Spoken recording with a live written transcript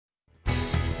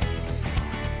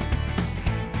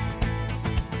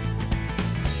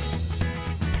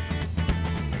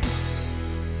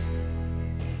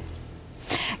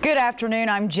Good afternoon.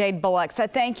 I'm Jade Bullock. So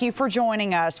thank you for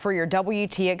joining us for your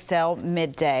WTXL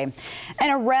Midday. An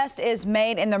arrest is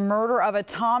made in the murder of a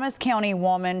Thomas County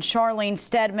woman. Charlene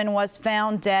Stedman was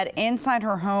found dead inside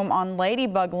her home on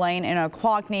Ladybug Lane in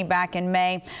Ocklawaha back in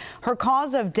May. Her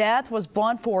cause of death was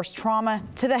blunt force trauma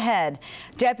to the head.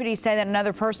 Deputies say that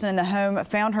another person in the home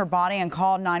found her body and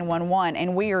called 911.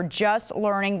 And we are just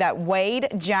learning that Wade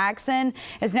Jackson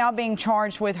is now being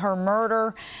charged with her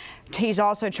murder. He's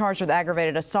also charged with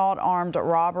aggravated assault, armed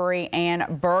robbery,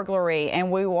 and burglary.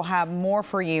 And we will have more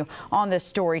for you on this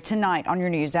story tonight on your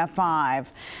News at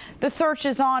 5. The search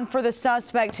is on for the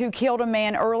suspect who killed a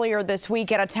man earlier this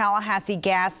week at a Tallahassee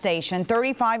gas station.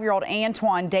 35-year-old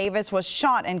Antoine Davis was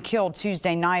shot and killed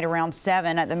Tuesday night around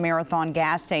 7 at the Marathon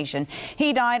gas station.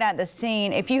 He died at the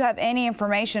scene. If you have any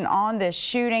information on this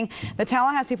shooting, the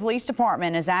Tallahassee Police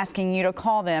Department is asking you to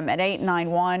call them at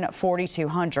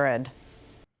 891-4200.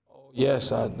 Yes,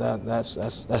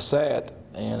 that's sad,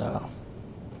 and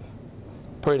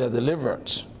pray that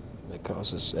deliverance,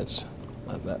 because it's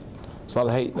a lot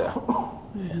of hate there.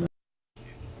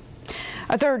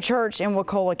 A third church in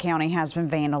Wakulla County has been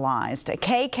vandalized.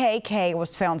 KKK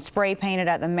was found spray painted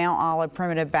at the Mount Olive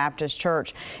Primitive Baptist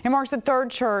Church. It marks the third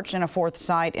church and a fourth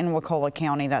site in Wakulla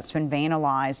County that's been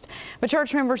vandalized. But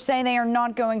church members say they are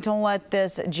not going to let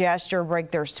this gesture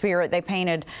break their spirit. They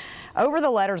painted over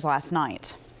the letters last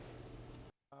night.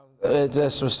 It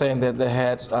just was saying that they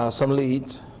had some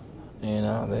leads,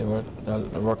 and they were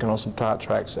working on some tire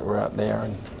tracks that were out there.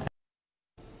 And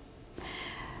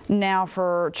now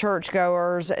for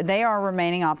churchgoers, they are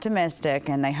remaining optimistic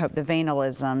and they hope the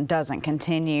vandalism doesn't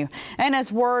continue. And as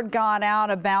word got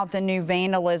out about the new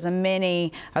vandalism,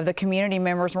 many of the community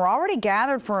members were already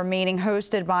gathered for a meeting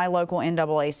hosted by local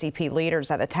NAACP leaders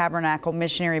at the Tabernacle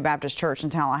Missionary Baptist Church in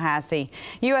Tallahassee.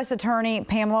 U.S. Attorney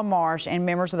Pamela Marsh and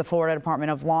members of the Florida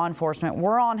Department of Law Enforcement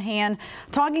were on hand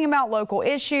talking about local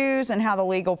issues and how the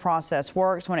legal process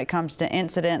works when it comes to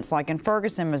incidents like in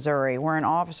Ferguson, Missouri, where an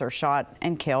officer shot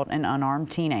and killed an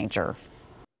unarmed teenager.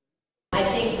 I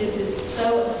think this is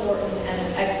so important and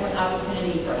an excellent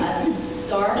opportunity for us to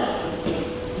start,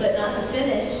 but not to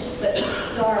finish, but to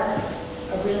start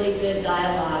a really good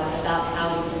dialogue about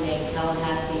how we can make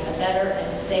Tallahassee a better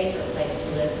and safer place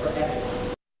to live for everyone.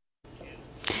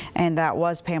 And that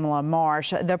was Pamela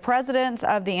Marsh. The presidents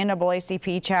of the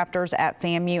NAACP chapters at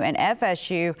FAMU and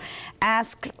FSU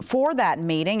asked for that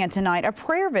meeting, and tonight a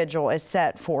prayer vigil is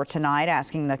set for tonight,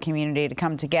 asking the community to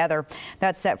come together.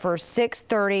 That's set for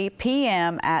 6:30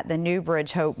 p.m. at the New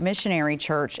Bridge Hope Missionary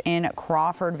Church in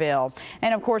Crawfordville.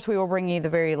 And of course, we will bring you the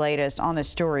very latest on this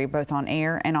story, both on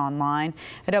air and online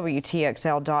at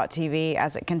WTXL.TV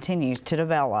as it continues to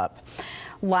develop.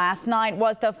 Last night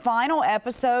was the final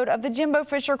episode of the Jimbo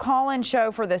Fisher call-in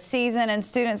show for the season, and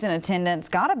students in attendance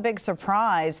got a big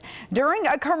surprise. During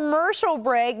a commercial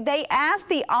break, they asked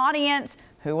the audience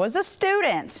who was a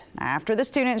student. After the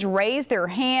students raised their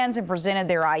hands and presented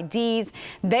their IDs,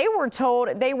 they were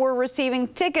told they were receiving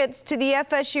tickets to the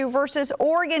FSU versus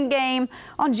Oregon game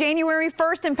on January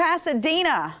 1st in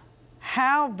Pasadena.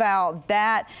 How about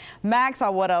that? Max, I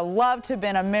would have loved to have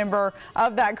been a member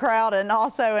of that crowd and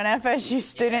also an FSU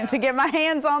student to get my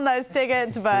hands on those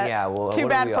tickets, but yeah, well, too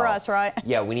bad for us, right?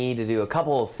 Yeah, we need to do a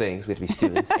couple of things. We have to be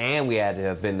students and we had to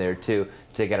have been there too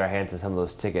to get our hands on some of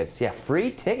those tickets. Yeah,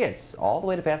 free tickets all the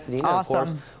way to Pasadena. Awesome. Of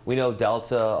course, we know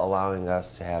Delta allowing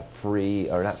us to have free,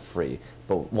 or not free,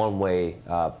 but one-way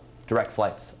direct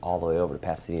flights all the way over to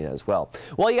Pasadena as well.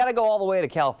 Well, you got to go all the way to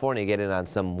California to get in on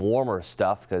some warmer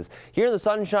stuff, because here in the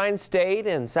Sunshine State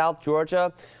in South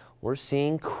Georgia, we're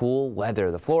seeing cool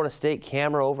weather. The Florida State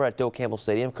camera over at Doak Campbell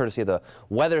Stadium, courtesy of the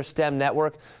Weather STEM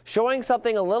Network, showing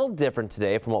something a little different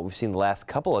today from what we've seen the last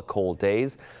couple of cold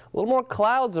days. A little more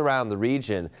clouds around the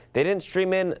region. They didn't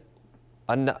stream in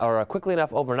quickly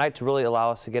enough overnight to really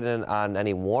allow us to get in on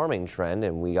any warming trend,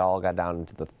 and we all got down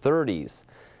into the 30s.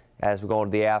 As we go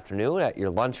into the afternoon at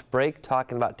your lunch break,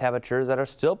 talking about temperatures that are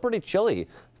still pretty chilly,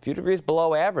 a few degrees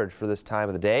below average for this time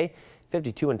of the day.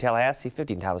 52 in Tallahassee,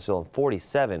 50 in Thomasville, and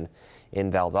 47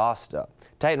 in Valdosta.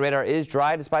 Titan radar is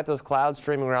dry despite those clouds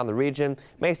streaming around the region.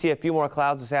 May see a few more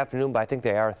clouds this afternoon, but I think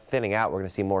they are thinning out. We're going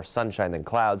to see more sunshine than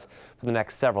clouds for the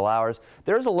next several hours.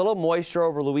 There's a little moisture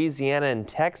over Louisiana and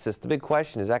Texas. The big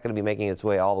question is that going to be making its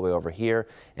way all the way over here?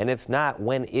 And if not,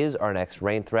 when is our next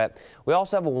rain threat? We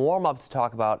also have a warm-up to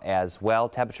talk about as well.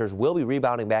 Temperatures will be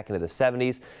rebounding back into the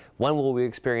 70s. When will we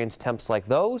experience temps like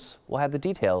those? We'll have the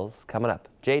details coming up.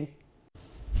 Jade?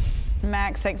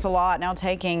 Max, thanks a lot. Now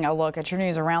taking a look at your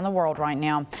news around the world right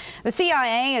now. The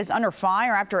CIA is under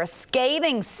fire after a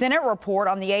scathing Senate report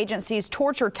on the agency's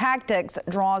torture tactics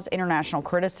draws international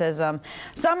criticism.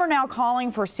 Some are now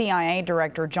calling for CIA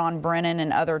Director John Brennan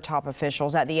and other top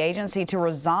officials at the agency to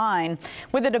resign.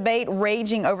 With the debate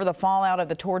raging over the fallout of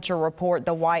the torture report,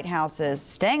 the White House is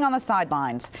staying on the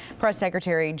sidelines. Press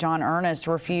Secretary John Earnest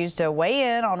refused to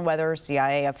weigh in on whether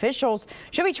CIA officials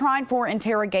should be tried for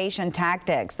interrogation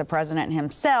tactics the president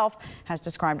himself has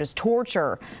described as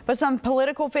torture. But some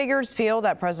political figures feel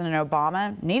that President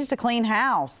Obama needs to clean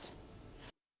house.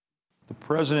 The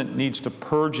president needs to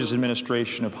purge his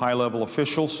administration of high-level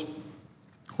officials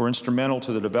who are instrumental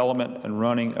to the development and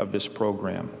running of this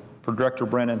program. For Director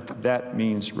Brennan, that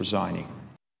means resigning.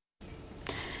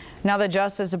 Now, the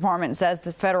Justice Department says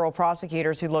the federal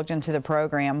prosecutors who looked into the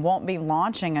program won't be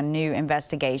launching a new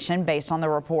investigation based on the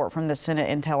report from the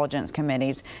Senate Intelligence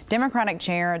Committee's Democratic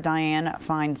Chair Dianne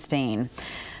Feinstein.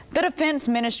 The Defense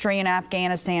Ministry in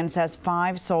Afghanistan says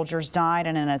 5 soldiers died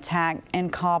in an attack in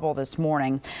Kabul this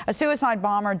morning. A suicide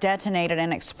bomber detonated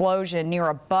an explosion near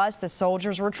a bus the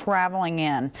soldiers were traveling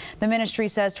in. The ministry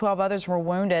says 12 others were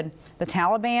wounded. The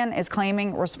Taliban is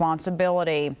claiming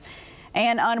responsibility.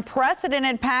 An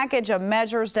unprecedented package of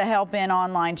measures to help end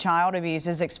online child abuse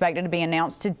is expected to be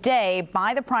announced today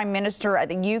by the Prime Minister at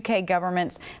the UK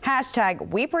government's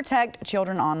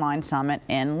 #WeProtectChildren Online Summit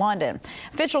in London.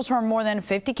 Officials from more than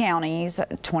 50 counties,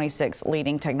 26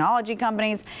 leading technology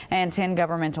companies, and 10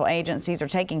 governmental agencies are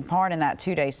taking part in that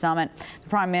 2-day summit. The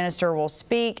Prime Minister will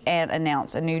speak and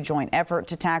announce a new joint effort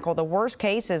to tackle the worst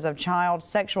cases of child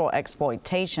sexual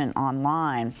exploitation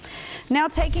online. Now,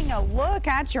 taking a look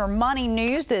at your money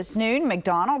news this noon,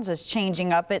 McDonald's is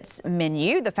changing up its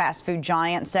menu. The fast food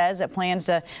giant says it plans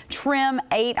to trim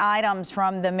 8 items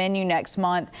from the menu next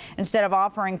month. Instead of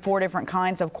offering 4 different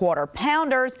kinds of Quarter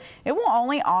Pounders, it will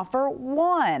only offer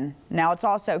 1. Now, it's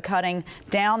also cutting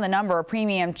down the number of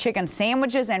premium chicken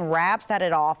sandwiches and wraps that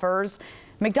it offers.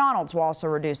 McDonald's will also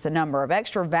reduce the number of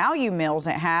extra value meals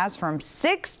it has from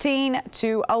 16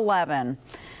 to 11.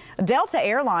 Delta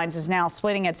Airlines is now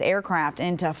splitting its aircraft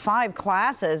into 5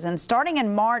 classes, and starting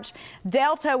in March,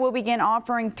 Delta will begin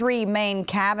offering 3 main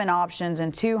cabin options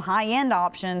and 2 high-end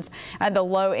options. At the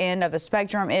low end of the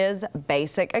spectrum is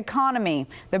Basic Economy,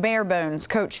 the bare bones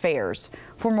coach fares.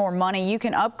 For more money, you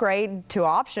can upgrade to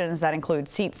options that include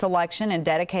seat selection and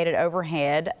dedicated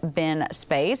overhead bin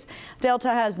space. Delta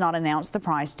has not announced the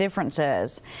price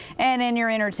differences. And in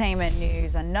your entertainment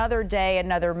news, another day,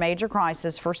 another major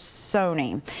crisis for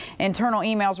Sony. Internal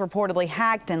emails reportedly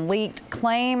hacked and leaked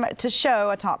claim to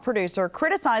show a top producer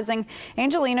criticizing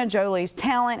Angelina Jolie's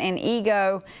talent and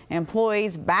ego,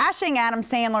 employees bashing Adam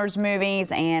Sandler's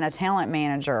movies, and a talent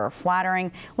manager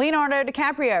flattering Leonardo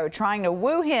DiCaprio, trying to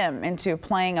woo him into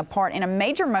playing a part in a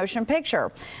major motion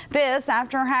picture. This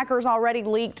after hackers already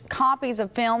leaked copies of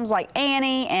films like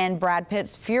Annie and Brad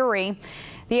Pitt's Fury.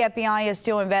 The FBI is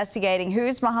still investigating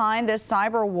who's behind this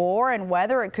cyber war and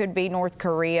whether it could be North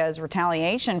Korea's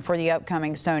retaliation for the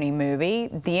upcoming Sony movie,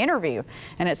 The Interview,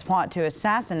 and its plot to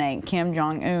assassinate Kim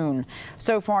Jong-un.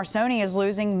 So far, Sony is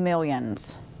losing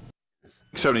millions.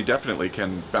 Sony definitely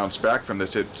can bounce back from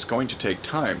this. It's going to take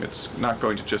time. It's not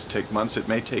going to just take months. It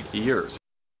may take years.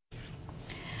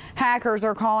 Hackers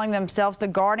are calling themselves the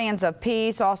Guardians of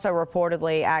Peace, also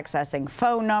reportedly accessing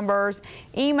phone numbers,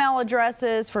 email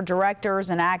addresses for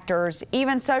directors and actors,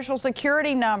 even social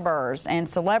security numbers, and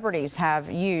celebrities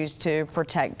have used to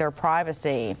protect their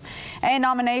privacy. And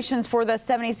nominations for the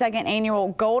 72nd annual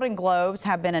Golden Globes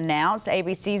have been announced.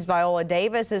 ABC's Viola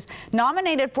Davis is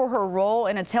nominated for her role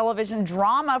in a television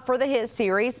drama for the hit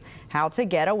series How to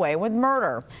Get Away with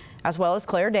Murder, as well as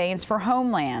Claire Danes for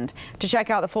Homeland. To check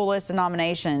out the full list of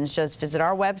nominations, just visit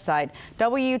our website,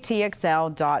 WTXL.tv.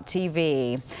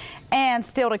 And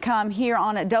still to come here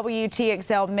on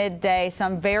WTXL Midday,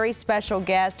 some very special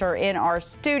guests are in our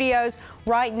studios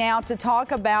right now to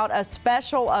talk about a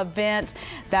special event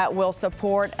that will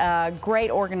support a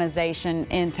great organization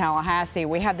in Tallahassee.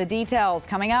 We have the details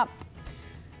coming up.